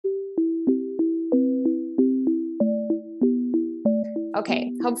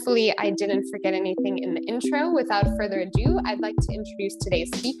Okay, hopefully I didn't forget anything in the intro. Without further ado, I'd like to introduce today's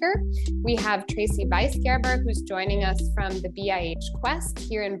speaker. We have Tracey Weissgerber, who's joining us from the BIH Quest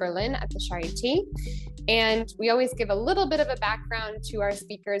here in Berlin at the Charité. And we always give a little bit of a background to our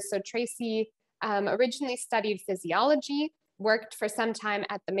speakers. So Tracey originally studied physiology, worked for some time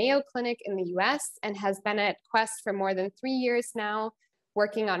at the Mayo Clinic in the US, and has been at Quest for more than 3 years now,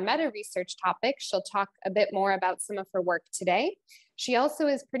 working on meta-research topics. She'll talk a bit more about some of her work today. She also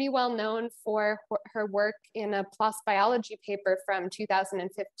is pretty well known for her work in a PLOS biology paper from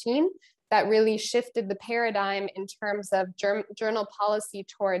 2015 that really shifted the paradigm in terms of journal policy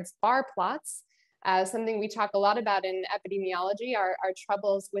towards bar plots. Something we talk a lot about in epidemiology are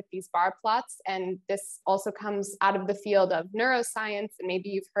troubles with these bar plots. And this also comes out of the field of neuroscience. And maybe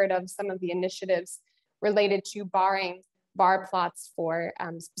you've heard of some of the initiatives related to barring bar plots for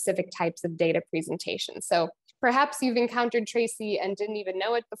specific types of data presentation. So perhaps you've encountered Tracey and didn't even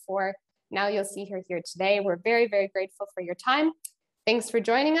know it before. Now you'll see her here today. We're very, very grateful for your time. Thanks for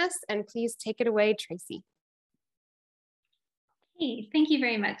joining us, and please take it away, Tracey. Hey, thank you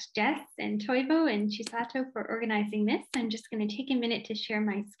very much, Jess and Toivo and Chisato for organizing this. I'm just going to take a minute to share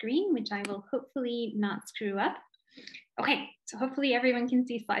my screen, which I will hopefully not screw up. Okay, so hopefully everyone can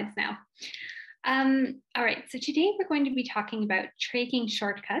see slides now. All right, so today we're going to be talking about tracking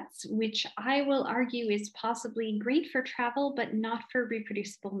shortcuts, which I will argue is possibly great for travel, but not for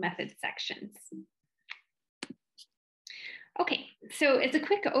reproducible method sections. Okay, so as a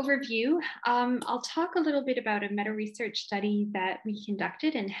quick overview, I'll talk a little bit about a meta-research study that we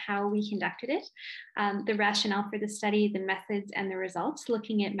conducted and how we conducted it, the rationale for the study, the methods and the results,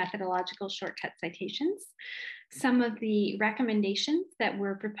 looking at methodological shortcut citations, some of the recommendations that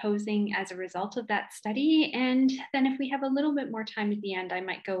we're proposing as a result of that study. And then if we have a little bit more time at the end, I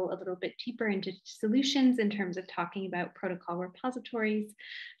might go a little bit deeper into solutions in terms of talking about protocol repositories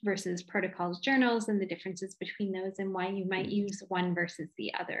versus protocols journals and the differences between those and why you might use one versus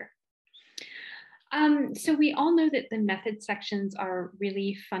the other. So we all know that the method sections are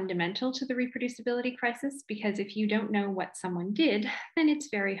really fundamental to the reproducibility crisis, because if you don't know what someone did, then it's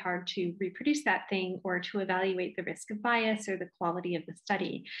very hard to reproduce that thing or to evaluate the risk of bias or the quality of the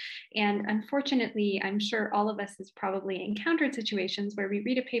study. And unfortunately, I'm sure all of us has probably encountered situations where we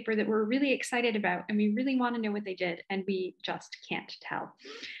read a paper that we're really excited about and we really want to know what they did and we just can't tell.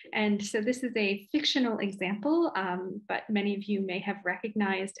 And so this is a fictional example, but many of you may have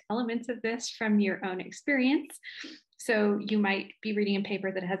recognized elements of this from your own experience. So you might be reading a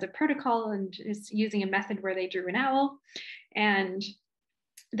paper that has a protocol and is using a method where they drew an owl. And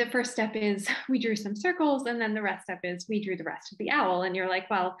the first step is we drew some circles, and then the rest step is we drew the rest of the owl. And you're like,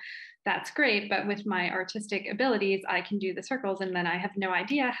 well, that's great, but with my artistic abilities, I can do the circles. And then I have no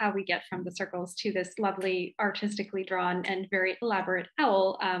idea how we get from the circles to this lovely artistically drawn and very elaborate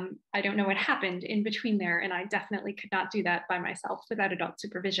owl. I don't know what happened in between there. And I definitely could not do that by myself without adult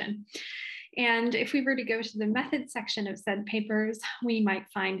supervision. And if we were to go to the method section of said papers, we might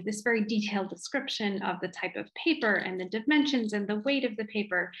find this very detailed description of the type of paper and the dimensions and the weight of the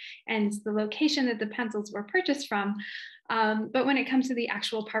paper and the location that the pencils were purchased from. But when it comes to the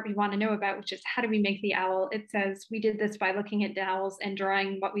actual part we want to know about, which is how do we make the owl, it says we did this by looking at owls and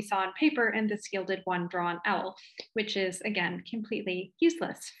drawing what we saw on paper, and this yielded one drawn owl, which is, again, completely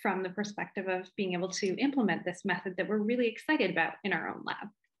useless from the perspective of being able to implement this method that we're really excited about in our own lab.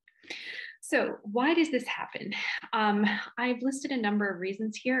 So why does this happen? I've listed a number of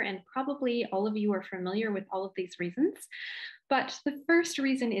reasons here, and probably all of you are familiar with all of these reasons. But the first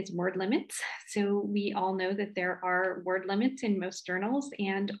reason is word limits. So we all know that there are word limits in most journals,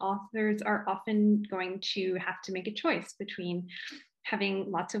 and authors are often going to have to make a choice between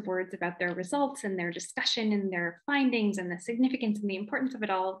having lots of words about their results and their discussion and their findings and the significance and the importance of it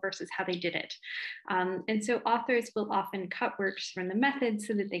all versus how they did it. And so authors will often cut words from the method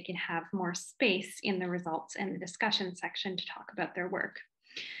so that they can have more space in the results and the discussion section to talk about their work.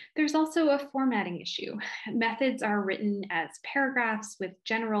 There's also a formatting issue. Methods are written as paragraphs with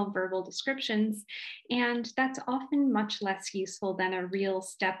general verbal descriptions, and that's often much less useful than a real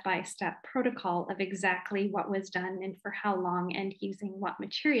step-by-step protocol of exactly what was done and for how long and using what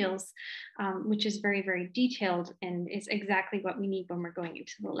materials, which is very, very detailed and is exactly what we need when we're going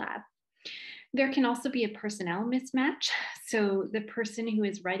into the lab. There can also be a personnel mismatch. So the person who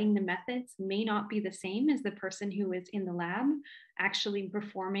is writing the methods may not be the same as the person who is in the lab actually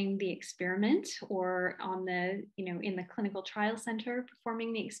performing the experiment or on the, in the clinical trial center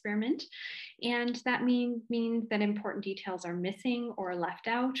performing the experiment. And that means that important details are missing or left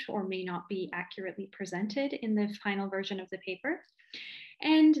out or may not be accurately presented in the final version of the paper.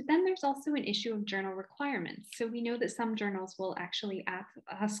 And then there's also an issue of journal requirements. So we know that some journals will actually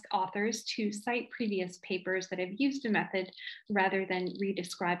ask authors to cite previous papers that have used a method rather than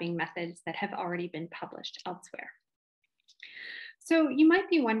redescribing methods that have already been published elsewhere. So you might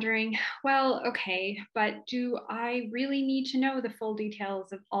be wondering, well, okay, but do I really need to know the full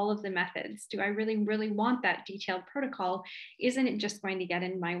details of all of the methods? Do I really want that detailed protocol? Isn't it just going to get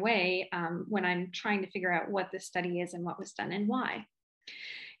in my way when I'm trying to figure out what the study is and what was done and why?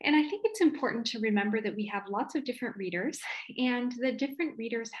 And I think it's important to remember that we have lots of different readers and that different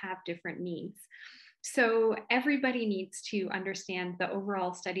readers have different needs. So everybody needs to understand the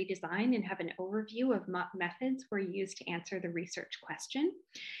overall study design and have an overview of methods were used to answer the research question.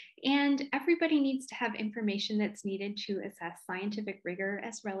 And everybody needs to have information that's needed to assess scientific rigor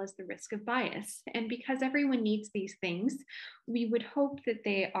as well as the risk of bias. And because everyone needs these things, we would hope that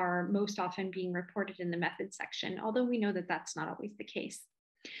they are most often being reported in the methods section, although we know that that's not always the case.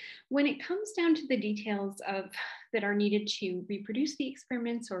 When it comes down to the details that are needed to reproduce the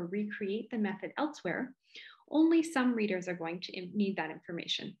experiments or recreate the method elsewhere, only some readers are going to need that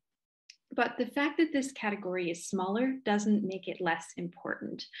information. But the fact that this category is smaller doesn't make it less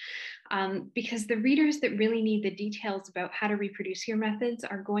important, because the readers that really need the details about how to reproduce your methods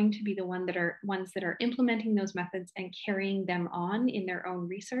are going to be the ones that are implementing those methods and carrying them on in their own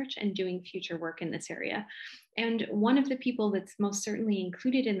research and doing future work in this area. And one of the people that's most certainly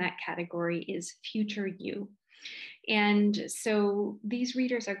included in that category is future you. And so these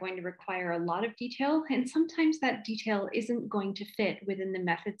readers are going to require a lot of detail, and sometimes that detail isn't going to fit within the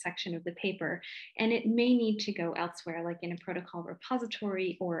method section of the paper, and it may need to go elsewhere, like in a protocol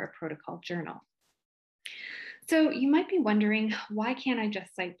repository or a protocol journal. So you might be wondering, why can't I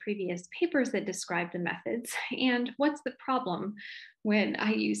just cite previous papers that describe the methods? And what's the problem when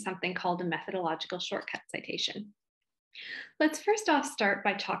I use something called a methodological shortcut citation? Let's first off start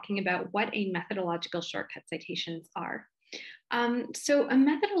by talking about what a methodological shortcut citations are. So a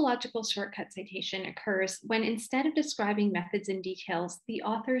methodological shortcut citation occurs when, instead of describing methods in details, the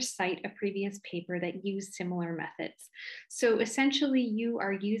authors cite a previous paper that used similar methods. So essentially, you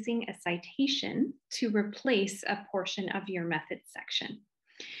are using a citation to replace a portion of your methods section.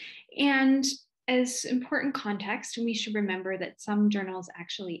 And as important context, we should remember that some journals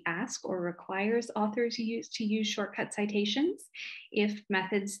actually ask or requires authors to use shortcut citations if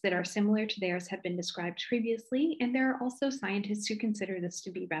methods that are similar to theirs have been described previously, and there are also scientists who consider this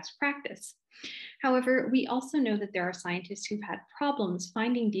to be best practice. However, we also know that there are scientists who've had problems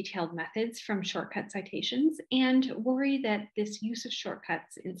finding detailed methods from shortcut citations and worry that this use of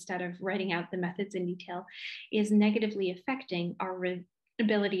shortcuts instead of writing out the methods in detail is negatively affecting our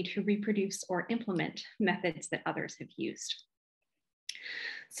ability to reproduce or implement methods that others have used.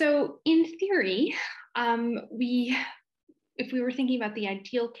 So in theory, if we were thinking about the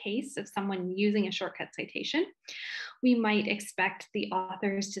ideal case of someone using a shortcut citation, we might expect the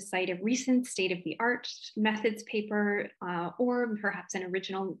authors to cite a recent state-of-the-art methods paper or perhaps an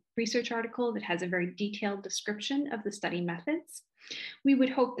original research article that has a very detailed description of the study methods. We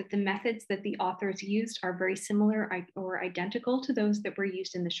would hope that the methods that the authors used are very similar or identical to those that were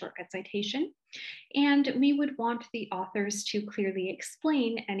used in the shortcut citation. And we would want the authors to clearly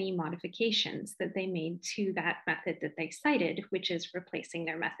explain any modifications that they made to that method that they cited, which is replacing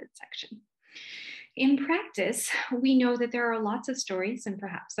their method section. In practice, we know that there are lots of stories, and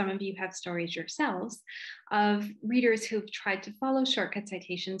perhaps some of you have stories yourselves, of readers who've tried to follow shortcut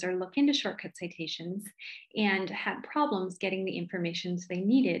citations or look into shortcut citations and had problems getting the information they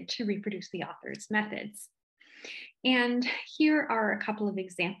needed to reproduce the author's methods. And here are a couple of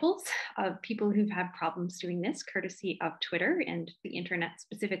examples of people who've had problems doing this, courtesy of Twitter and the internet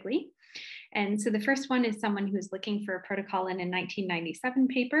specifically. And so the first one is someone who's looking for a protocol in a 1997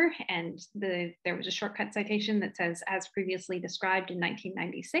 paper, and there was a shortcut citation that says, as previously described in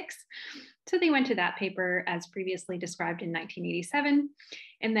 1996. So they went to that paper as previously described in 1987,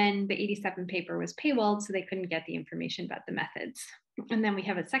 and then the 87 paper was paywalled, so they couldn't get the information about the methods. And then we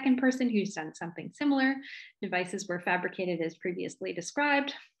have a second person who's done something similar. Devices were fabricated as previously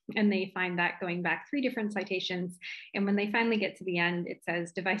described, and they find that going back 3 different citations. And when they finally get to the end, it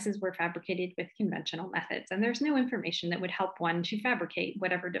says devices were fabricated with conventional methods. And there's no information that would help one to fabricate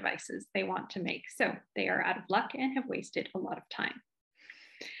whatever devices they want to make. So they are out of luck and have wasted a lot of time.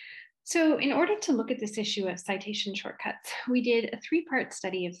 So in order to look at this issue of citation shortcuts, we did a 3-part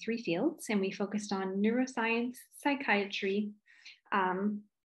study of 3 fields, and we focused on neuroscience, psychiatry,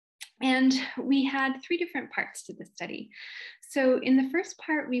 and we had 3 different parts to the study. So in the first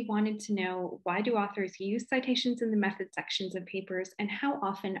part, we wanted to know, why do authors use citations in the method sections of papers, and how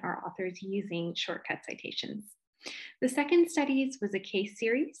often are authors using shortcut citations? The second studies was a case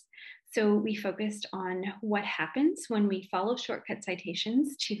series. So we focused on what happens when we follow shortcut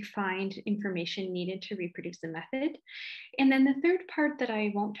citations to find information needed to reproduce a method. And then the third part that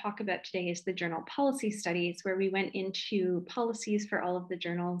I won't talk about today is the journal policy studies, where we went into policies for all of the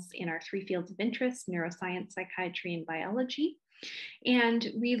journals in our three fields of interest: neuroscience, psychiatry, and biology. And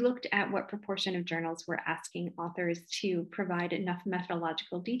we looked at what proportion of journals were asking authors to provide enough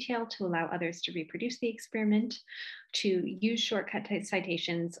methodological detail to allow others to reproduce the experiment, to use shortcut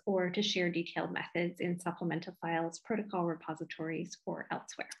citations, or to share detailed methods in supplemental files, protocol repositories, or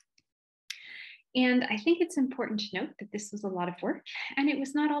elsewhere. And I think it's important to note that this was a lot of work, and it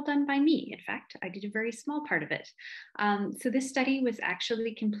was not all done by me. In fact, I did a very small part of it. So this study was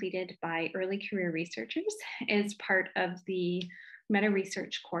actually completed by early career researchers as part of the meta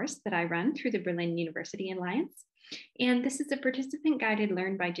research course that I run through the Berlin University Alliance. And this is a participant-guided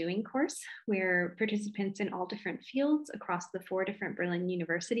Learn by Doing course where participants in all different fields across the 4 different Berlin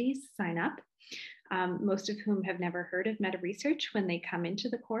universities sign up. Most of whom have never heard of meta-research when they come into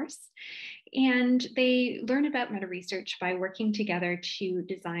the course. And they learn about meta-research by working together to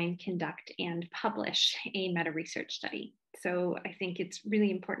design, conduct, and publish a meta-research study. So I think it's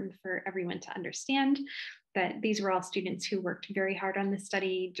really important for everyone to understand that these were all students who worked very hard on this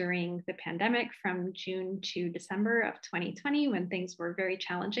study during the pandemic from June to December of 2020, when things were very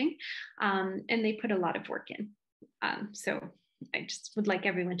challenging, and they put a lot of work in. So I just would like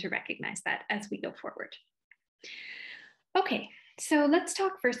everyone to recognize that as we go forward. Okay, so let's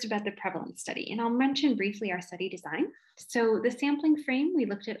talk first about the prevalence study, and I'll mention briefly our study design. So the sampling frame, we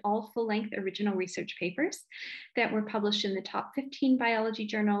looked at all full-length original research papers that were published in the top 15 biology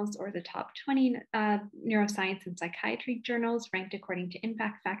journals or the top 20 neuroscience and psychiatry journals ranked according to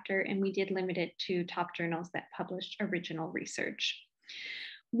impact factor, and we did limit it to top journals that published original research.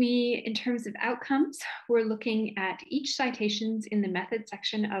 We, in terms of outcomes, we're looking at each citations in the method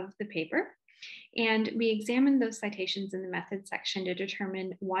section of the paper. And we examined those citations in the method section to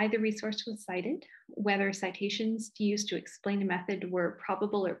determine why the resource was cited, whether citations used to explain a method were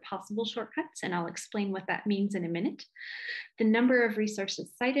probable or possible shortcuts, and I'll explain what that means in a minute, the number of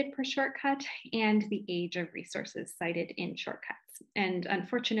resources cited per shortcut, and the age of resources cited in shortcuts. And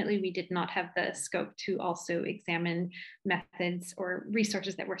unfortunately, we did not have the scope to also examine methods or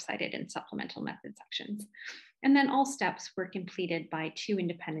resources that were cited in supplemental method sections. And then all steps were completed by 2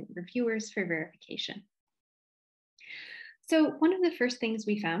 independent reviewers for verification. So one of the first things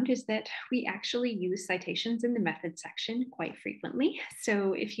we found is that we actually use citations in the method section quite frequently.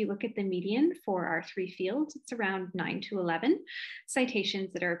 So if you look at the median for our 3 fields, it's around 9 to 11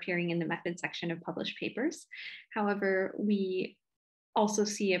 citations that are appearing in the method section of published papers. However, we also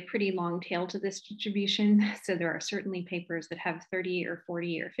see a pretty long tail to this distribution. So there are certainly papers that have 30 or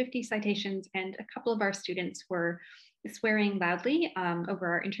 40 or 50 citations, and a couple of our students were swearing loudly over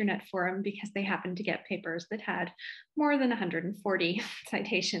our internet forum because they happened to get papers that had more than 140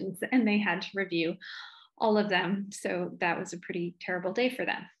 citations, and they had to review all of them. So that was a pretty terrible day for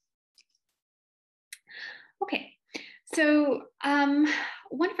them. Okay. So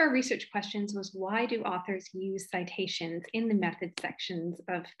one of our research questions was, why do authors use citations in the method sections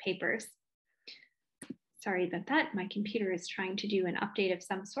of papers? Sorry about that. My computer is trying to do an update of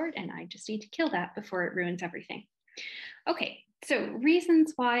some sort, and I just need to kill that before it ruins everything. Okay, so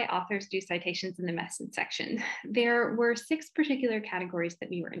reasons why authors do citations in the method section. There were 6 particular categories that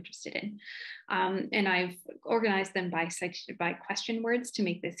we were interested in, and I've organized them by question words to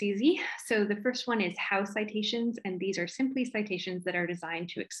make this easy. So the first one is how citations, and these are simply citations that are designed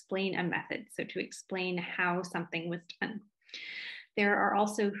to explain a method, so to explain how something was done. There are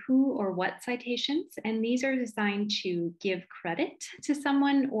also who or what citations, and these are designed to give credit to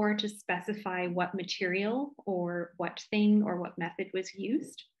someone or to specify what material or what thing or what method was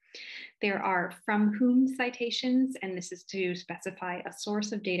used. There are from whom citations, and this is to specify a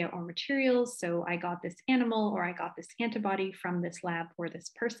source of data or materials. So I got this animal or I got this antibody from this lab or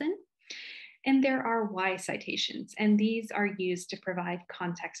this person. And there are why citations, and these are used to provide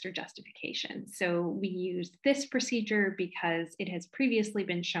context or justification. So we use this procedure because it has previously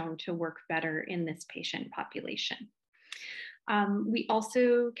been shown to work better in this patient population. We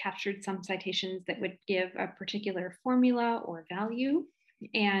also captured some citations that would give a particular formula or value.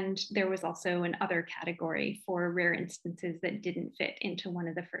 And there was also an other category for rare instances that didn't fit into one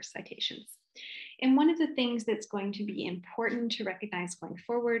of the first citations. And one of the things that's going to be important to recognize going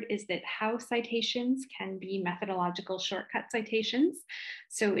forward is that how citations can be methodological shortcut citations.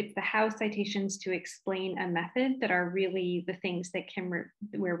 So it's the how citations to explain a method that are really the things that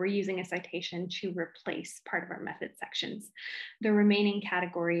where we're using a citation to replace part of our method sections. The remaining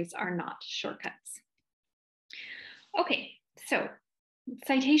categories are not shortcuts. Okay, so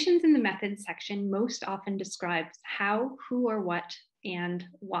citations in the methods section most often describes how, who, or what, and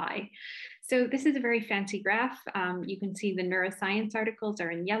why. So this is a very fancy graph. You can see the neuroscience articles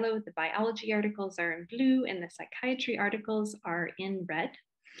are in yellow, the biology articles are in blue, and the psychiatry articles are in red.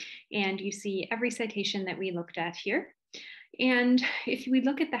 And you see every citation that we looked at here. And if we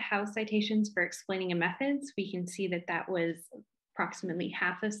look at the how citations for explaining a methods, we can see that that was approximately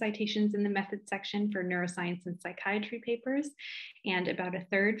half of citations in the methods section for neuroscience and psychiatry papers, and about a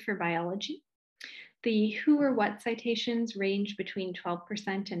third for biology. The who or what citations range between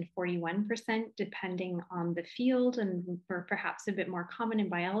 12% and 41%, depending on the field, and were perhaps a bit more common in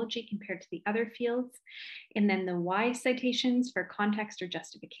biology compared to the other fields. And then the why citations for context or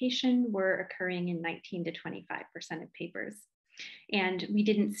justification were occurring in 19 to 25% of papers. And we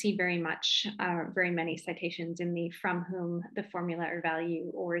didn't see very many citations in the from whom, the formula or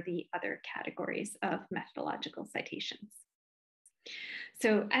value, or the other categories of methodological citations.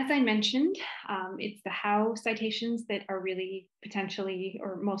 So as I mentioned, it's the how citations that are really potentially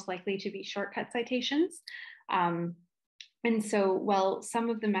or most likely to be shortcut citations. And so while some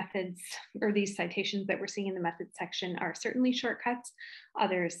of the methods or these citations that we're seeing in the methods section are certainly shortcuts,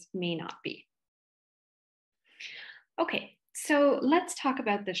 others may not be. Okay, so let's talk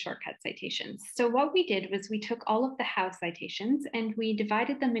about the shortcut citations. So what we did was we took all of the how citations and we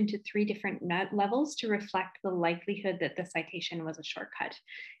divided them into 3 different levels to reflect the likelihood that the citation was a shortcut.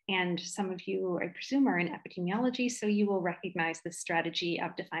 And some of you, I presume, are in epidemiology, so you will recognize the strategy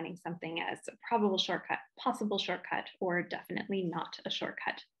of defining something as a probable shortcut, possible shortcut, or definitely not a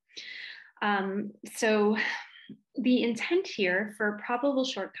shortcut. So the intent here for a probable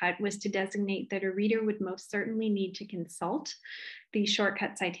shortcut was to designate that a reader would most certainly need to consult the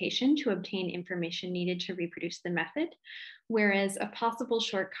shortcut citation to obtain information needed to reproduce the method, whereas a possible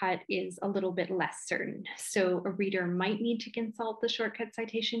shortcut is a little bit less certain. So a reader might need to consult the shortcut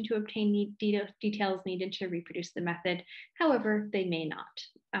citation to obtain details needed to reproduce the method. However, they may not.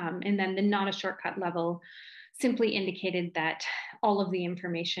 And then the not a shortcut level simply indicated that all of the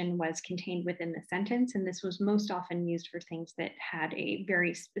information was contained within the sentence, and this was most often used for things that had a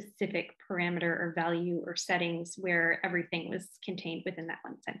very specific parameter or value or settings where everything was contained within that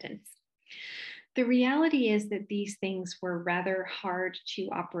one sentence. The reality is that these things were rather hard to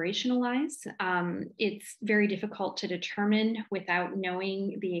operationalize. It's very difficult to determine without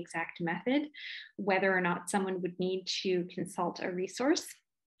knowing the exact method whether or not someone would need to consult a resource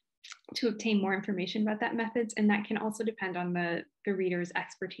to obtain more information about that method, and that can also depend on the reader's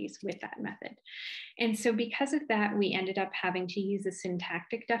expertise with that method. And so because of that, we ended up having to use a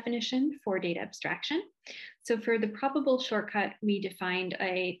syntactic definition for data abstraction. So for the probable shortcut, we defined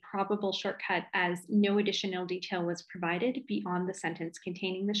a probable shortcut as no additional detail was provided beyond the sentence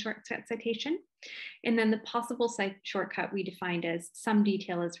containing the shortcut citation. And then the possible shortcut we defined as some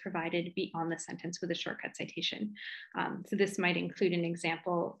detail is provided beyond the sentence with a shortcut citation. So this might include an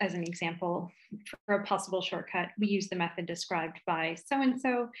example. As an example, for a possible shortcut, we use the method described by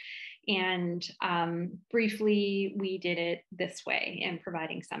so-and-so, and briefly, we did it this way in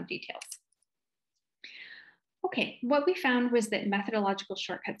providing some details. Okay, what we found was that methodological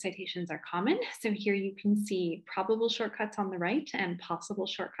shortcut citations are common. So here you can see probable shortcuts on the right and possible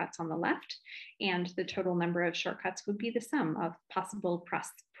shortcuts on the left. And the total number of shortcuts would be the sum of possible plus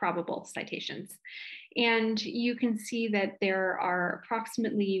probable citations. And you can see that there are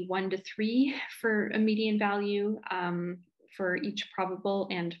approximately 1 to 3 for a median value for each probable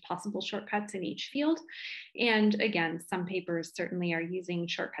and possible shortcuts in each field. And again, some papers certainly are using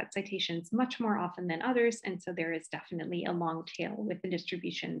shortcut citations much more often than others. And so there is definitely a long tail with the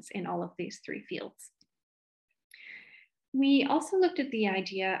distributions in all of these 3 fields. We also looked at the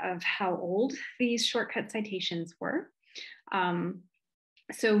idea of how old these shortcut citations were.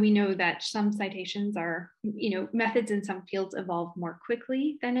 So we know that some citations are, methods in some fields evolve more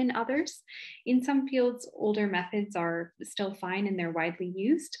quickly than in others. In some fields, older methods are still fine and they're widely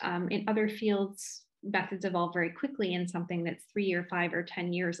used. In other fields, methods evolve very quickly, and something that's 3 or 5 or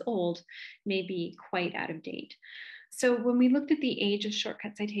 10 years old may be quite out of date. So when we looked at the age of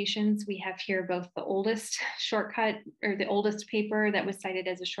shortcut citations, we have here both the oldest shortcut or the oldest paper that was cited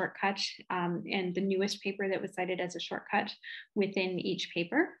as a shortcut and the newest paper that was cited as a shortcut within each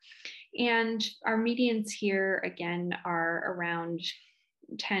paper. And our medians here, again, are around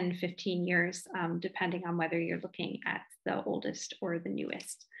 10, 15 years, depending on whether you're looking at the oldest or the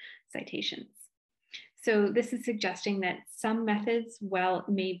newest citations. So this is suggesting that some methods, well,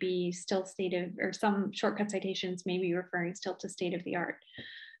 may be still or some shortcut citations may be referring still to state-of-the-art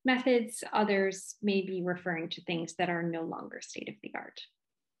methods. Others may be referring to things that are no longer state-of-the-art.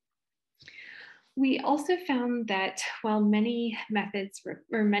 We also found that while many methods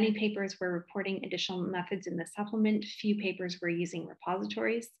or many papers were reporting additional methods in the supplement, few papers were using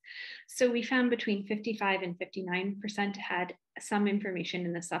repositories. So we found between 55 and 59% had some information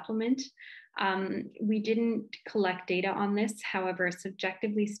in the supplement. We didn't collect data on this. However,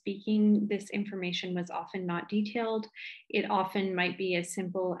 subjectively speaking, this information was often not detailed. It often might be as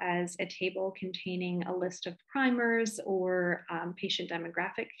simple as a table containing a list of primers or patient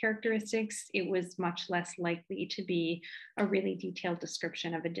demographic characteristics. It was much less likely to be a really detailed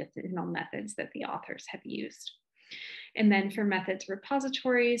description of additional methods that the authors have used. And then for methods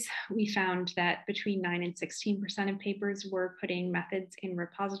repositories, we found that between 9 and 16% of papers were putting methods in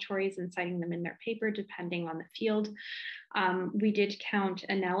repositories and citing them in their paper, depending on the field. We did count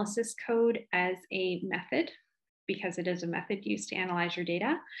analysis code as a method because it is a method used to analyze your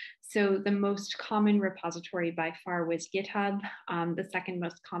data. So the most common repository by far was GitHub. The second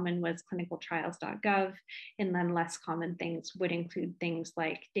most common was clinicaltrials.gov, and then less common things would include things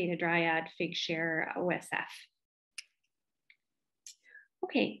like Datadryad, Figshare, OSF.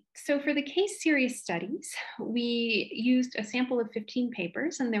 Okay, so for the case series studies, we used a sample of 15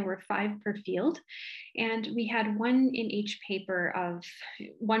 papers, and there were 5 per field. And we had one paper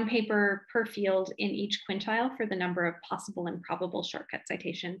per field in each quintile for the number of possible and probable shortcut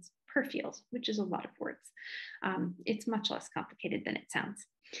citations per field, which is a lot of words. It's much less complicated than it sounds.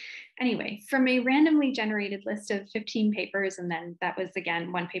 Anyway, from a randomly generated list of 15 papers, and then that was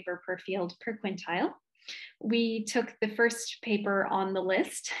again 1 paper per field per quintile, we took the first paper on the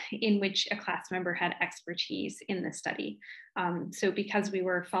list in which a class member had expertise in the study. So because we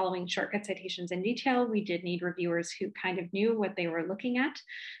were following shortcut citations in detail, we did need reviewers who kind of knew what they were looking at.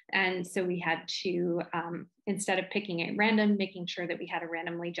 And so we had to, instead of picking at random, making sure that we had a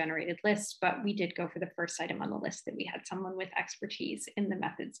randomly generated list, but we did go for the first item on the list that we had someone with expertise in the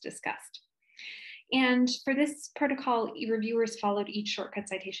methods discussed. And for this protocol, reviewers followed each shortcut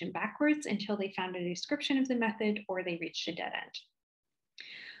citation backwards until they found a description of the method or they reached a dead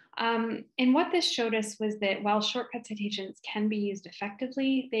end. And what this showed us was that while shortcut citations can be used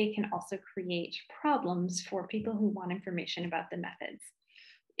effectively, they can also create problems for people who want information about the methods.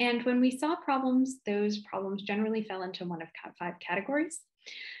 And when we saw problems, those problems generally fell into one of 5 categories.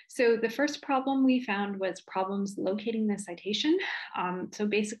 So the first problem we found was problems locating the citation. So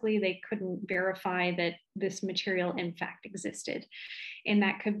basically they couldn't verify that this material in fact existed. And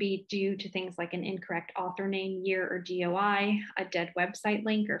that could be due to things like an incorrect author name, year, or DOI, a dead website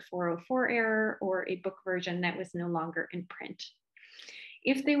link or 404 error, or a book version that was no longer in print.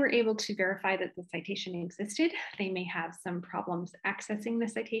 If they were able to verify that the citation existed, they may have some problems accessing the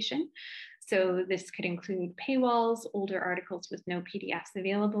citation. So this could include paywalls, older articles with no PDFs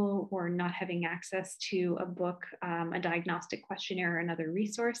available, or not having access to a book, a diagnostic questionnaire, or another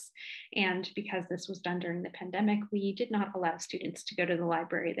resource. And because this was done during the pandemic, we did not allow students to go to the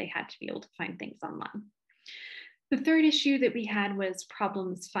library. They had to be able to find things online. The third issue that we had was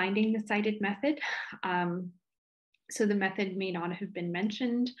problems finding the cited method. So the method may not have been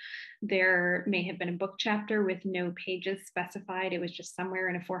mentioned. There may have been a book chapter with no pages specified. It was just somewhere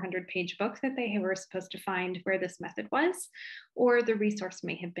in a 400-page book that they were supposed to find where this method was, or the resource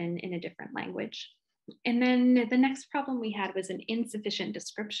may have been in a different language. And then the next problem we had was an insufficient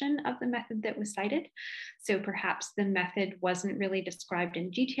description of the method that was cited. So perhaps the method wasn't really described in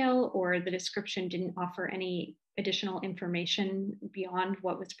detail, or the description didn't offer any additional information beyond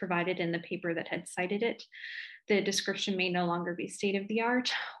what was provided in the paper that had cited it. The description may no longer be state of the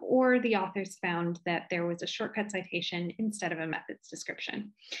art, or the authors found that there was a shortcut citation instead of a methods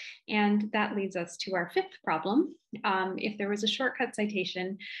description. And that leads us to our 5th problem. If there was a shortcut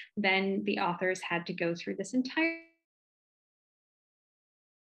citation, then the authors had to go through this entire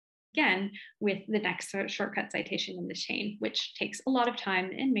again with the next shortcut citation in the chain, which takes a lot of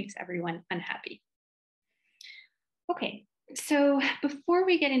time and makes everyone unhappy. Okay. So before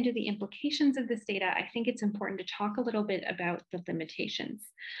we get into the implications of this data, I think it's important to talk a little bit about the limitations.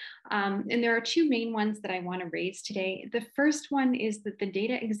 And there are 2 main ones that I want to raise today. The first one is that the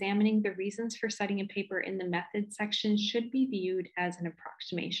data examining the reasons for citing a paper in the methods section should be viewed as an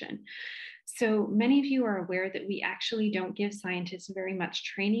approximation. So many of you are aware that we actually don't give scientists very much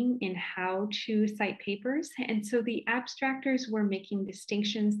training in how to cite papers. And so the abstractors were making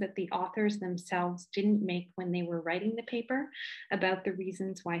distinctions that the authors themselves didn't make when they were writing the paper about the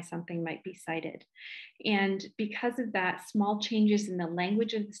reasons why something might be cited. And because of that, small changes in the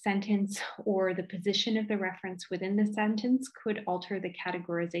language of the sentence or the position of the reference within the sentence could alter the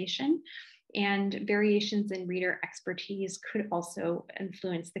categorization And variations in reader expertise could also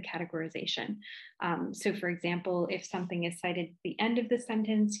influence the categorization. So for example, if something is cited at the end of the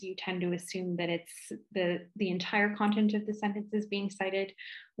sentence, you tend to assume that it's the entire content of the sentence is being cited,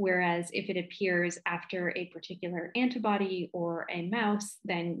 whereas if it appears after a particular antibody or a mouse,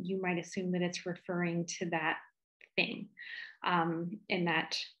 then you might assume that it's referring to that thing in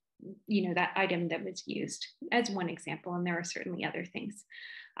that, that item that was used as one example, and there are certainly other things.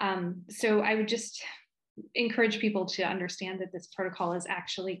 So I would just encourage people to understand that this protocol is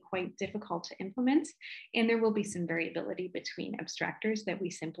actually quite difficult to implement, and there will be some variability between abstractors that we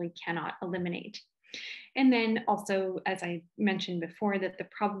simply cannot eliminate. And then also, as I mentioned before, that the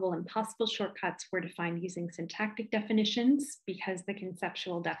probable and possible shortcuts were defined using syntactic definitions because the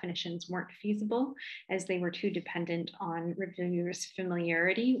conceptual definitions weren't feasible, as they were too dependent on reviewers'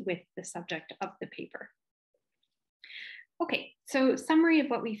 familiarity with the subject of the paper. Okay, so summary of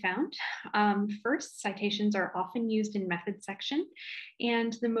what we found. First, citations are often used in methods section,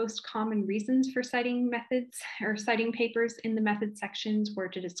 and the most common reasons for citing methods or citing papers in the methods sections were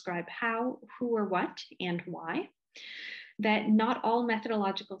to describe how, who, or what, and why. That not all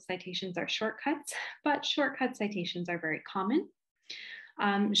methodological citations are shortcuts, but shortcut citations are very common.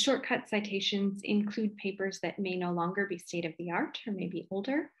 Shortcut citations include papers that may no longer be state-of-the-art or may be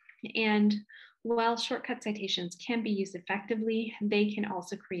older, and while shortcut citations can be used effectively, they can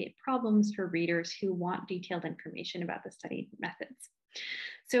also create problems for readers who want detailed information about the study methods.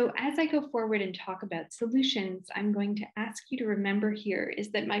 So as I go forward and talk about solutions, I'm going to ask you to remember here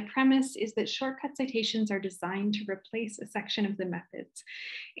is that my premise is that shortcut citations are designed to replace a section of the methods.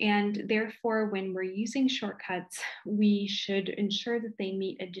 And therefore, when we're using shortcuts, we should ensure that they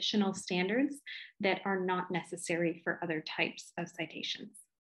meet additional standards that are not necessary for other types of citations.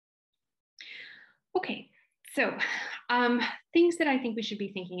 Okay, so things that I think we should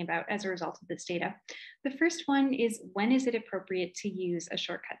be thinking about as a result of this data. The first one is, when is it appropriate to use a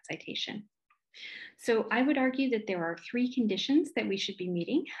shortcut citation? So I would argue that there are 3 conditions that we should be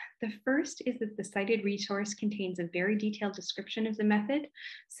meeting. The first is that the cited resource contains a very detailed description of the method.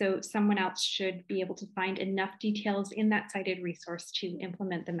 So someone else should be able to find enough details in that cited resource to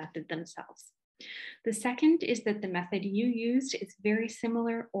implement the method themselves. The second is that the method you used is very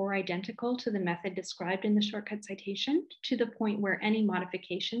similar or identical to the method described in the shortcut citation, to the point where any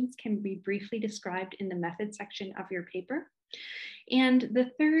modifications can be briefly described in the method section of your paper. And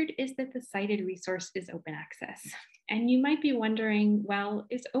the third is that the cited resource is open access. And you might be wondering, well,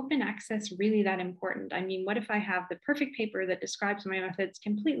 is open access really that important? I mean, what if I have the perfect paper that describes my methods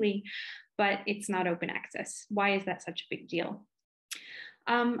completely, but it's not open access? Why is that such a big deal?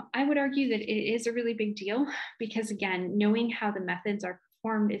 I would argue that it is a really big deal because, again, knowing how the methods are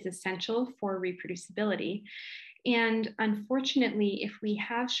performed is essential for reproducibility. And unfortunately, if we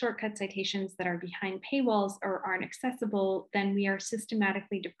have shortcut citations that are behind paywalls or aren't accessible, then we are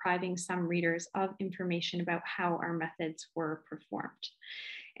systematically depriving some readers of information about how our methods were performed.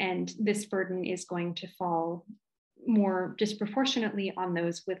 And this burden is going to fall more disproportionately on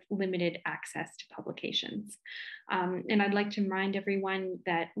those with limited access to publications. And I'd like to remind everyone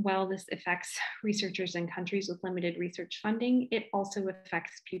that while this affects researchers in countries with limited research funding, it also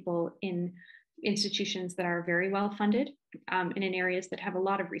affects people in institutions that are very well funded and in areas that have a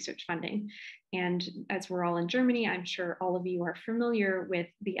lot of research funding. And as we're all in Germany, I'm sure all of you are familiar with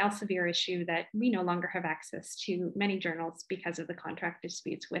the Elsevier issue that we no longer have access to many journals because of the contract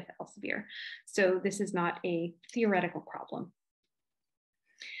disputes with Elsevier. So this is not a theoretical problem.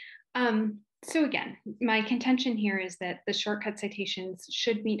 So again, my contention here is that the shortcut citations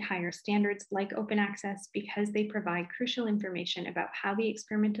should meet higher standards like open access because they provide crucial information about how the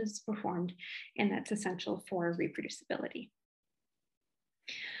experiment is performed, and that's essential for reproducibility.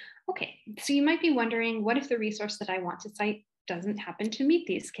 Okay, so you might be wondering, what if the resource that I want to cite doesn't happen to meet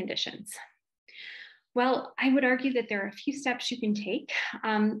these conditions? Well, I would argue that there are a few steps you can take.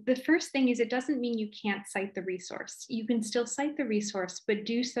 The first thing is it doesn't mean you can't cite the resource. You can still cite the resource, but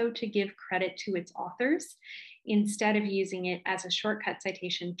do so to give credit to its authors instead of using it as a shortcut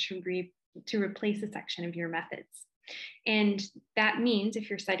citation to replace a section of your methods. And that means if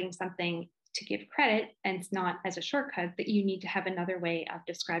you're citing something to give credit and it's not as a shortcut, that you need to have another way of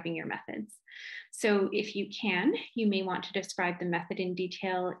describing your methods. So if you can, you may want to describe the method in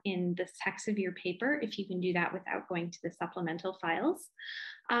detail in the text of your paper, if you can do that without going to the supplemental files.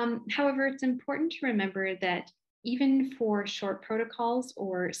 However, it's important to remember that even for short protocols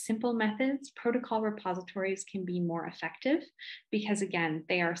or simple methods, protocol repositories can be more effective because, again,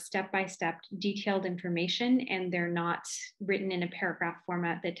 they are step-by-step detailed information and they're not written in a paragraph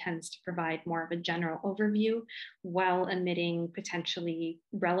format that tends to provide more of a general overview while omitting potentially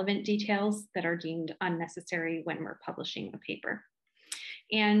relevant details that are deemed unnecessary when we're publishing a paper.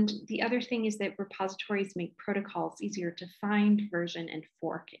 And the other thing is that repositories make protocols easier to find, version, and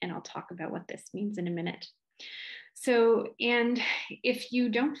fork, and I'll talk about what this means in a minute. So, and if you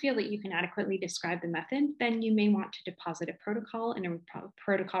don't feel that you can adequately describe the method, then you may want to deposit a protocol in a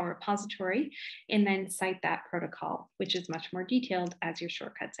protocol repository and then cite that protocol, which is much more detailed as your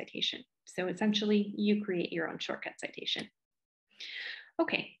shortcut citation. So essentially, you create your own shortcut citation.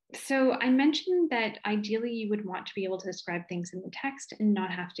 Okay, so I mentioned that ideally you would want to be able to describe things in the text and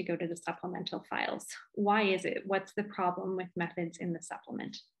not have to go to the supplemental files. Why is it? What's the problem with methods in the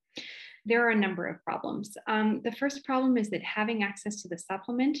supplement? There are a number of problems. The first problem is that having access to the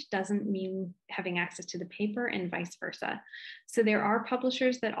supplement doesn't mean having access to the paper and vice versa. So there are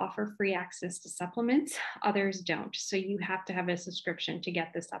publishers that offer free access to supplements, others don't. So you have to have a subscription to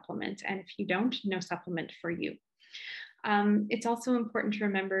get the supplement. And if you don't, no supplement for you. It's also important to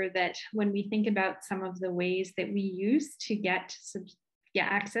remember that when we think about some of the ways that we use to get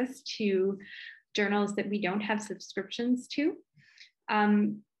access to journals that we don't have subscriptions to,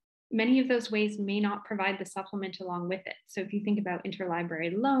 many of those ways may not provide the supplement along with it. So if you think about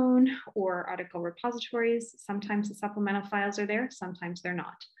interlibrary loan or article repositories, sometimes the supplemental files are there, sometimes they're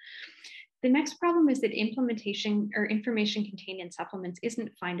not. The next problem is that implementation or information contained in supplements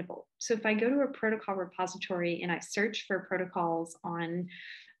isn't findable. So if I go to a protocol repository and I search for protocols on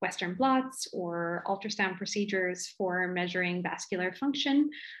Western blots or ultrasound procedures for measuring vascular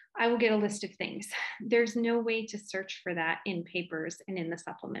function, I will get a list of things. There's no way to search for that in papers and in the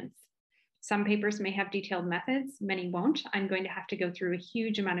supplements. Some papers may have detailed methods, many won't. I'm going to have to go through a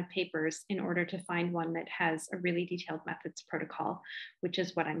huge amount of papers in order to find one that has a really detailed methods protocol, which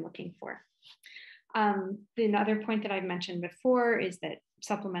is what I'm looking for. The other point that I've mentioned before is that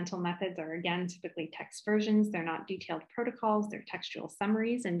supplemental methods are, again, typically text versions. They're not detailed protocols, they're textual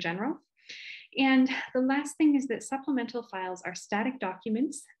summaries in general. And the last thing is that supplemental files are static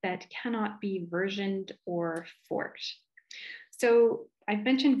documents that cannot be versioned or forked. So I've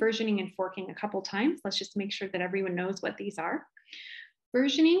mentioned versioning and forking a couple times. Let's just make sure that everyone knows what these are.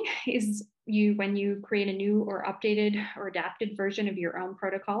 Versioning is when you create a new or updated or adapted version of your own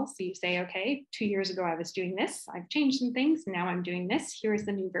protocol. So you say, okay, 2 years ago I was doing this, I've changed some things, now I'm doing this, here's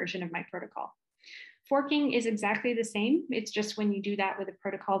the new version of my protocol. Forking is exactly the same. It's just when you do that with a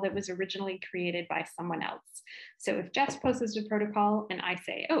protocol that was originally created by someone else. So if Jess posts a protocol and I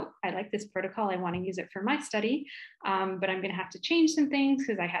say, oh, I like this protocol, I want to use it for my study, but I'm going to have to change some things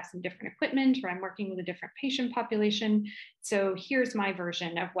because I have some different equipment or I'm working with a different patient population. So here's my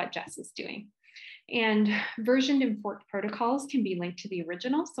version of what Jess is doing. And versioned and forked protocols can be linked to the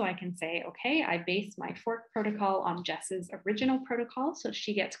original. So I can say, okay, I base my fork protocol on Jess's original protocol. So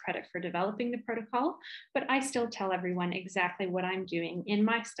she gets credit for developing the protocol, but I still tell everyone exactly what I'm doing in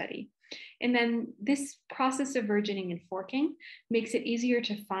my study. And then this process of versioning and forking makes it easier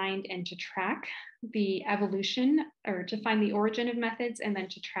to find and to track the evolution, or to find the origin of methods and then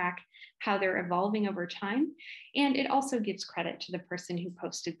to track how they're evolving over time. And it also gives credit to the person who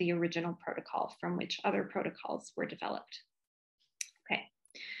posted the original protocol from which other protocols were developed. Okay,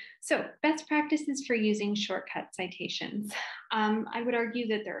 so best practices for using shortcut citations. I would argue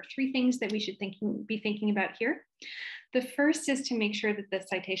that there are 3 things that we should be thinking about here. The first is to make sure that the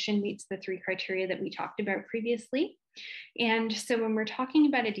citation meets the 3 criteria that we talked about previously. And so when we're talking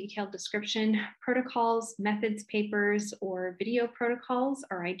about a detailed description, protocols, methods, papers, or video protocols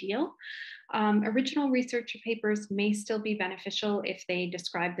are ideal. Original research papers may still be beneficial if they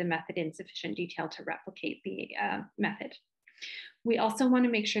describe the method in sufficient detail to replicate the method. We also want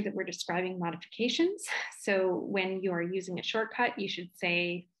to make sure that we're describing modifications. So when you are using a shortcut, you should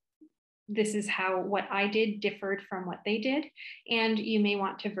say, this is how what I did differed from what they did. And you may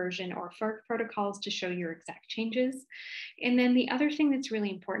want to version or fork protocols to show your exact changes. And then the other thing that's really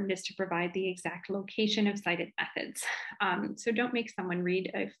important is to provide the exact location of cited methods. So don't make someone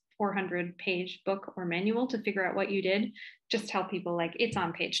read a 400-page book or manual to figure out what you did. Just tell people, like, it's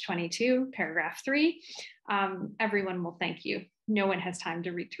on page 22, paragraph 3. Everyone will thank you. No one has time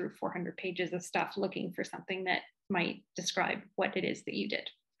to read through 400 pages of stuff looking for something that might describe what it is that you did.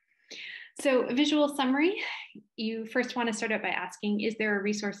 So a visual summary, you first want to start out by asking, is there a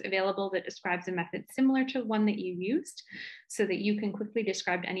resource available that describes a method similar to one that you used, so that you can quickly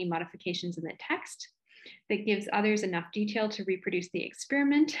describe any modifications in the text, that gives others enough detail to reproduce the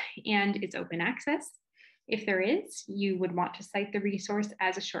experiment and is open access? If there is, you would want to cite the resource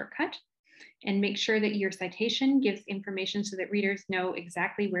as a shortcut and make sure that your citation gives information so that readers know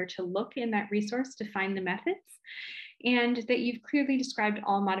exactly where to look in that resource to find the methods, and that you've clearly described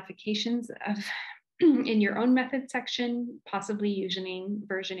all modifications of in your own method section, possibly using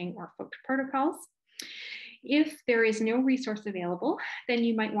versioning or forked protocols. If there is no resource available, then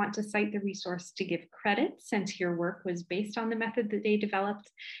you might want to cite the resource to give credit, since your work was based on the method that they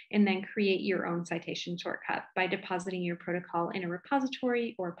developed, and then create your own citation shortcut by depositing your protocol in a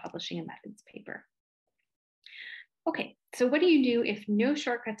repository or publishing a methods paper. Okay, so what do you do if no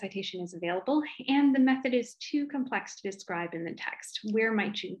shortcut citation is available and the method is too complex to describe in the text? Where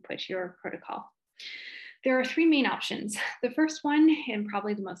might you put your protocol? There are three main options. The first one, and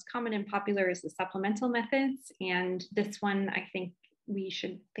probably the most common and popular, is the supplemental methods. And this one, I think we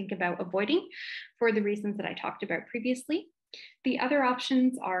should think about avoiding for the reasons that I talked about previously. The other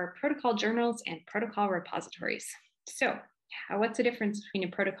options are protocol journals and protocol repositories. So what's the difference between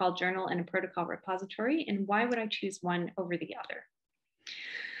a protocol journal and a protocol repository, and why would I choose one over the other?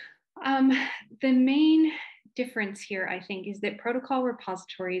 The main difference here, I think, is that protocol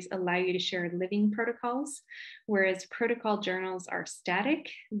repositories allow you to share living protocols, whereas protocol journals are static.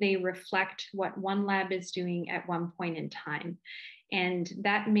 They reflect what one lab is doing at one point in time. And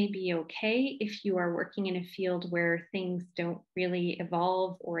that may be okay if you are working in a field where things don't really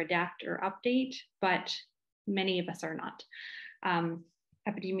evolve or adapt or update, but many of us are not.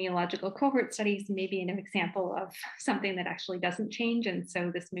 Epidemiological cohort studies may be an example of something that actually doesn't change, and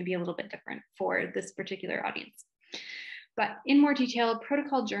so this may be a little bit different for this particular audience. But in more detail,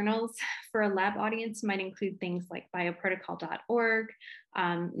 protocol journals for a lab audience might include things like bioprotocol.org,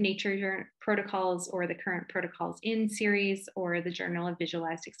 Nature Protocols, or the Current Protocols In series, or the Journal of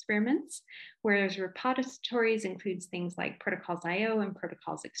Visualized Experiments, whereas repositories includes things like Protocols.io and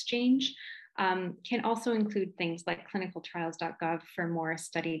Protocols Exchange. Can also include things like clinicaltrials.gov for more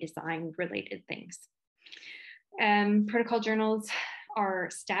study design related things. Protocol journals are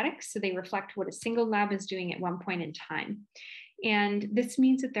static, so they reflect what a single lab is doing at one point in time. And this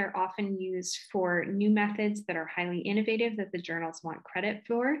means that they're often used for new methods that are highly innovative that the journals want credit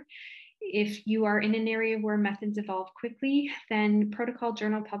for. If you are in an area where methods evolve quickly, then protocol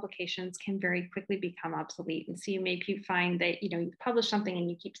journal publications can very quickly become obsolete. And so you may find that you've published something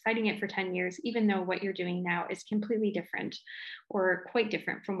and you keep citing it for 10 years, even though what you're doing now is completely different or quite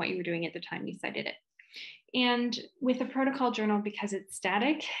different from what you were doing at the time you cited it. And with a protocol journal, because it's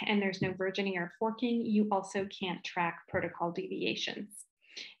static and there's no versioning or forking, you also can't track protocol deviations.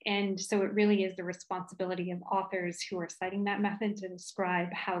 And so it really is the responsibility of authors who are citing that method to describe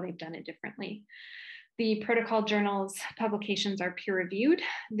how they've done it differently. The protocol journals publications are peer-reviewed.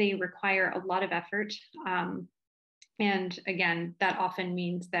 They require a lot of effort. And again, that often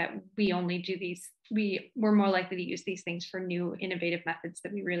means that we only do these, we're more likely to use these things for new innovative methods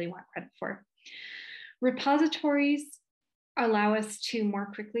that we really want credit for. Repositories allow us to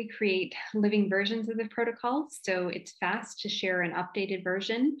more quickly create living versions of the protocol. So it's fast to share an updated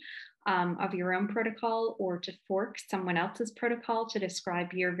version of your own protocol or to fork someone else's protocol to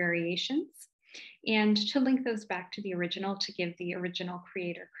describe your variations and to link those back to the original to give the original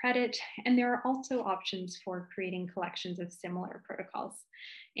creator credit. And there are also options for creating collections of similar protocols.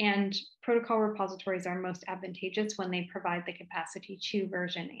 And protocol repositories are most advantageous when they provide the capacity to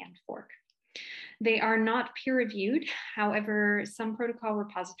version and fork. They are not peer-reviewed. However, some protocol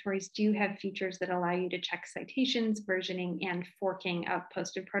repositories do have features that allow you to check citations, versioning, and forking of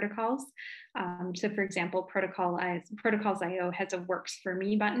posted protocols. So for example, Protocols.io has a Works for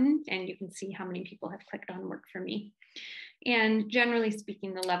Me button, and you can see how many people have clicked on Work for Me. And generally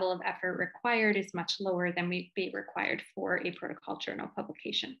speaking, the level of effort required is much lower than would be required for a protocol journal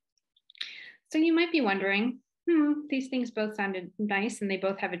publication. So you might be wondering, these things both sounded nice and they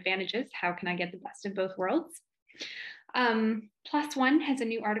both have advantages. How can I get the best of both worlds? PLOS ONE has a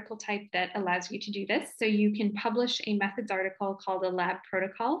new article type that allows you to do this. So you can publish a methods article called a lab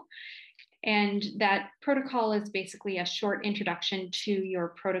protocol. And that protocol is basically a short introduction to your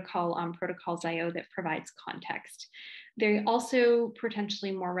protocol on Protocols.io that provides context. They also,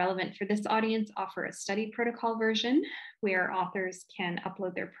 potentially more relevant for this audience, offer a study protocol version where authors can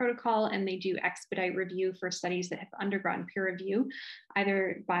upload their protocol and they do expedite review for studies that have undergone peer review,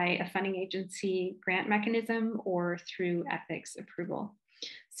 either by a funding agency grant mechanism or through ethics approval.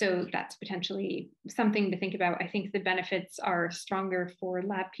 So that's potentially something to think about. I think the benefits are stronger for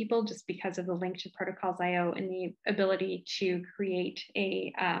lab people just because of the link to Protocols.io and the ability to create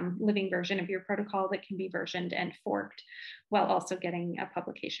a living version of your protocol that can be versioned and forked while also getting a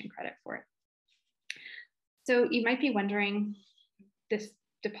publication credit for it. So you might be wondering, this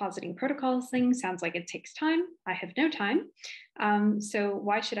depositing protocols thing sounds like it takes time. I have no time. So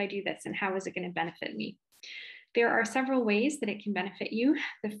why should I do this and how is it going to benefit me? There are several ways that it can benefit you.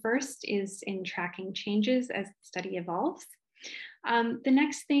 The first is in tracking changes as the study evolves. The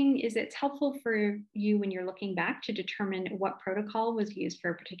next thing is it's helpful for you when you're looking back to determine what protocol was used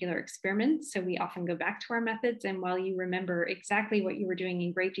for a particular experiment. So we often go back to our methods, and while you remember exactly what you were doing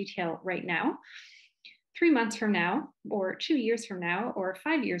in great detail right now, 3 months from now, or 2 years from now, or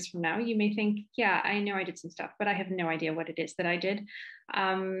 5 years from now, you may think, yeah, I know I did some stuff, but I have no idea what it is that I did.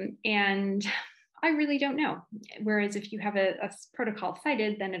 And I really don't know. Whereas if you have a protocol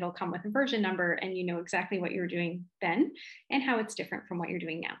cited, then it'll come with a version number and you know exactly what you were doing then and how it's different from what you're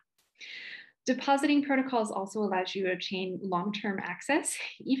doing now. Depositing protocols also allows you to obtain long-term access,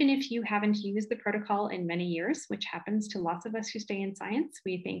 even if you haven't used the protocol in many years, which happens to lots of us who stay in science.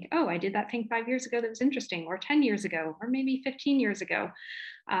 We think, oh, I did that thing 5 years ago that was interesting, or 10 years ago, or maybe 15 years ago.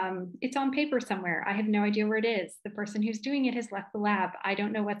 It's on paper somewhere. I have no idea where it is. The person who's doing it has left the lab. I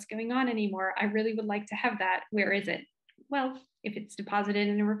don't know what's going on anymore. I really would like to have that. Where is it? Well, if it's deposited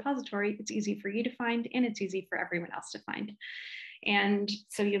in a repository, it's easy for you to find and it's easy for everyone else to find. And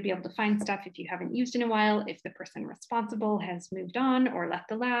so you'll be able to find stuff if you haven't used in a while, if the person responsible has moved on or left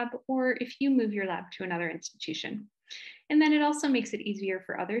the lab, or if you move your lab to another institution. And then it also makes it easier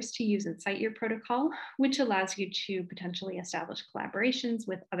for others to use and cite your protocol, which allows you to potentially establish collaborations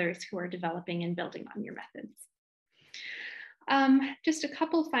with others who are developing and building on your methods. Just a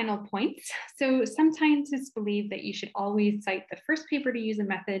couple final points. So some scientists believe that you should always cite the first paper to use a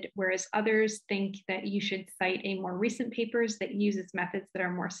method, whereas others think that you should cite a more recent papers that uses methods that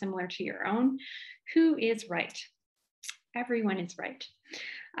are more similar to your own. Who is right? Everyone is right.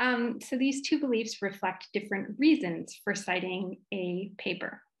 So these two beliefs reflect different reasons for citing a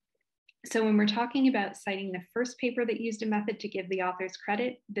paper. So when we're talking about citing the first paper that used a method to give the authors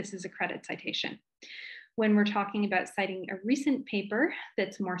credit, this is a credit citation. When we're talking about citing a recent paper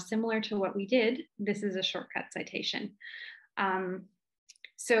that's more similar to what we did, this is a shortcut citation.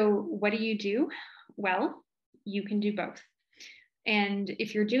 So what do? Well, you can do both. And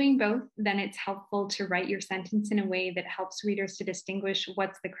if you're doing both, then it's helpful to write your sentence in a way that helps readers to distinguish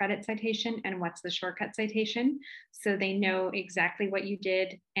what's the credit citation and what's the shortcut citation, so they know exactly what you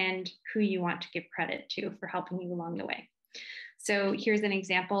did and who you want to give credit to for helping you along the way. So here's an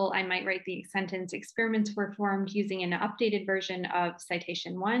example. I might write the sentence, experiments were performed using an updated version of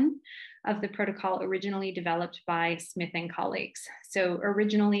citation 1 of the protocol originally developed by Smith and colleagues. So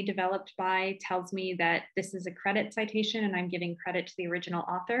originally developed by tells me that this is a credit citation and I'm giving credit to the original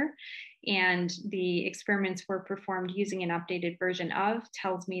author. And the experiments were performed using an updated version of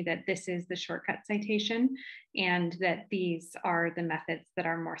tells me that this is the shortcut citation and that these are the methods that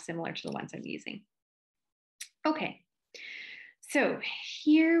are more similar to the ones I'm using. Okay. So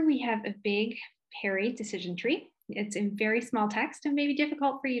here we have a big, hairy decision tree. It's in very small text and maybe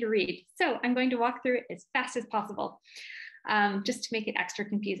difficult for you to read. So I'm going to walk through it as fast as possible, just to make it extra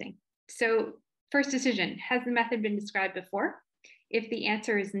confusing. So first decision, has the method been described before? If the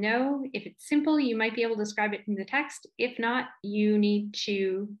answer is no, if it's simple, you might be able to describe it in the text. If not, you need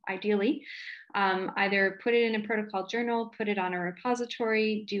to, ideally, either put it in a protocol journal, put it on a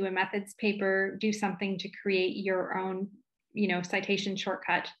repository, do a methods paper, do something to create your own citation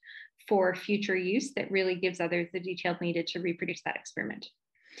shortcut for future use that really gives others the details needed to reproduce that experiment.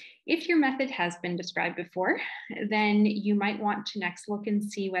 If your method has been described before, then you might want to next look and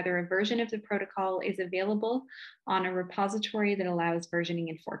see whether a version of the protocol is available on a repository that allows versioning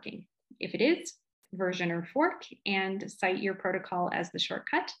and forking. If it is, version or fork and cite your protocol as the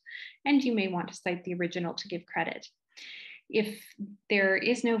shortcut, and you may want to cite the original to give credit. If there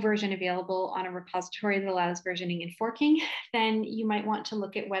is no version available on a repository that allows versioning and forking, then you might want to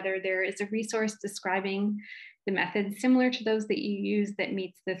look at whether there is a resource describing the methods similar to those that you use that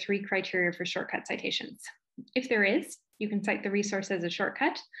meets the 3 criteria for shortcut citations. If there is, you can cite the resource as a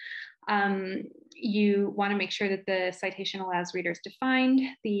shortcut. You want to make sure that the citation allows readers to find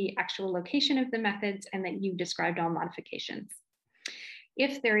the actual location of the methods and that you've described all modifications.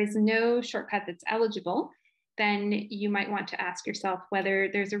 If there is no shortcut that's eligible, then you might want to ask yourself whether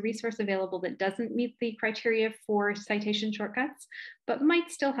there's a resource available that doesn't meet the criteria for citation shortcuts, but might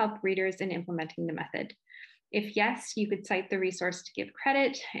still help readers in implementing the method. If yes, you could cite the resource to give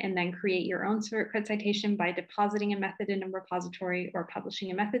credit and then create your own shortcut citation by depositing a method in a repository or publishing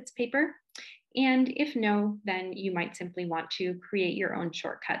a methods paper. And if no, then you might simply want to create your own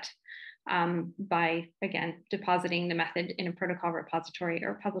shortcut by, again, depositing the method in a protocol repository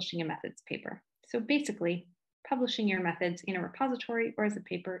or publishing a methods paper. So basically, publishing your methods in a repository or as a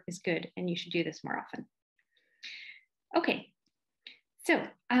paper is good, and you should do this more often. Okay, So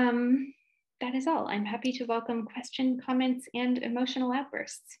that is all. I'm happy to welcome questions, comments, and emotional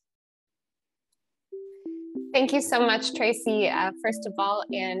outbursts. Thank you so much, Tracey, first of all,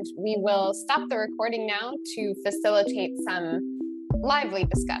 and we will stop the recording now to facilitate some lively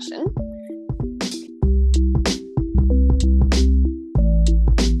discussion.